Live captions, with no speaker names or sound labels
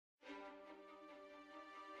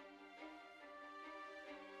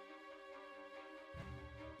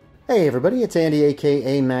Hey everybody, it's Andy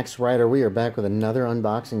aka Max Rider. We are back with another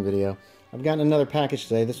unboxing video. I've gotten another package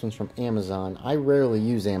today. This one's from Amazon. I rarely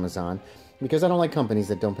use Amazon because I don't like companies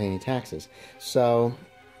that don't pay any taxes. So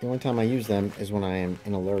the only time I use them is when I am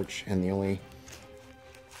in a lurch, and the only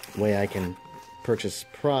way I can purchase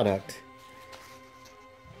product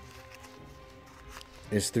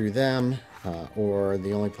is through them, or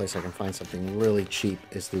the only place I can find something really cheap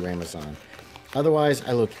is through Amazon. Otherwise,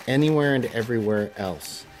 I look anywhere and everywhere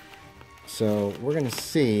else. So we're going to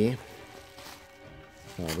see.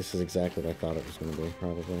 Oh, this is exactly what I thought it was going to be,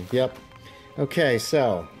 probably. Yep. Okay,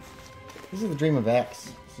 so this is the Dream of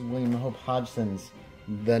X. This is William Hope Hodgson's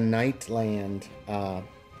The Nightland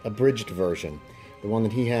abridged version. The one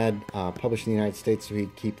that he had published in the United States so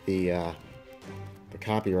he'd keep the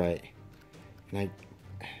copyright. And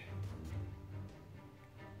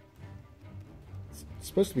it's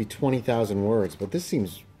supposed to be 20,000 words, but this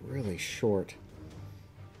seems really short.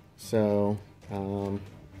 So,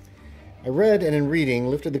 I read, and in reading,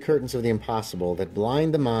 lifted the curtains of the impossible that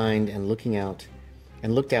blind the mind, and looked out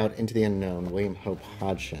into the unknown. William Hope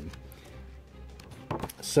Hodgson.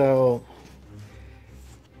 So,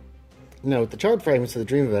 note, the charred fragments of the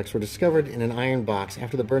Dream of X were discovered in an iron box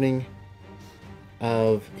after the burning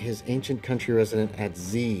of his ancient country residence at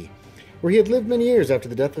Z, where he had lived many years after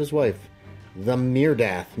the death of his wife, the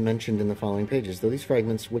Meerdath, mentioned in the following pages. Though these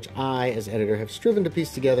fragments, which I, as editor, have striven to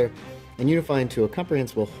piece together and unify into a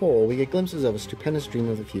comprehensible whole, we get glimpses of a stupendous dream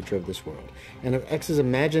of the future of this world, and of X's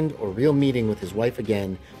imagined or real meeting with his wife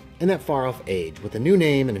again in that far-off age, with a new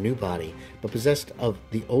name and a new body, but possessed of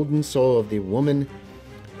the olden soul of the woman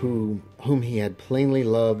whom he had plainly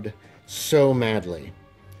loved so madly.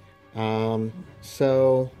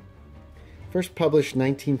 So, first published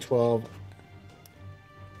 1912.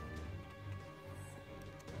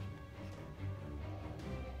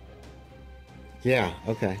 Yeah,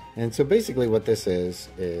 okay. And so basically what this is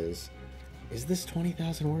this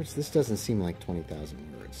 20,000 words? This doesn't seem like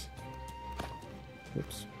 20,000 words.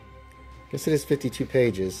 Oops. Guess it is 52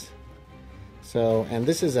 pages. So, and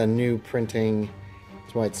this is a new printing.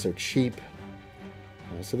 That's why it's so cheap.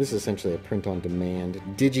 So this is essentially a print on demand.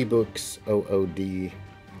 Digibooks OOD.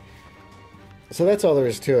 So that's all there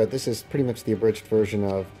is to it. This is pretty much the abridged version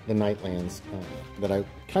of the Nightlands that I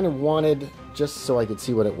kind of wanted just so I could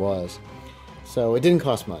see what it was. So it didn't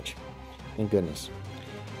cost much, thank goodness.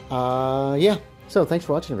 Yeah, so thanks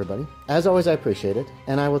for watching, everybody. As always, I appreciate it,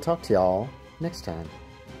 and I will talk to y'all next time.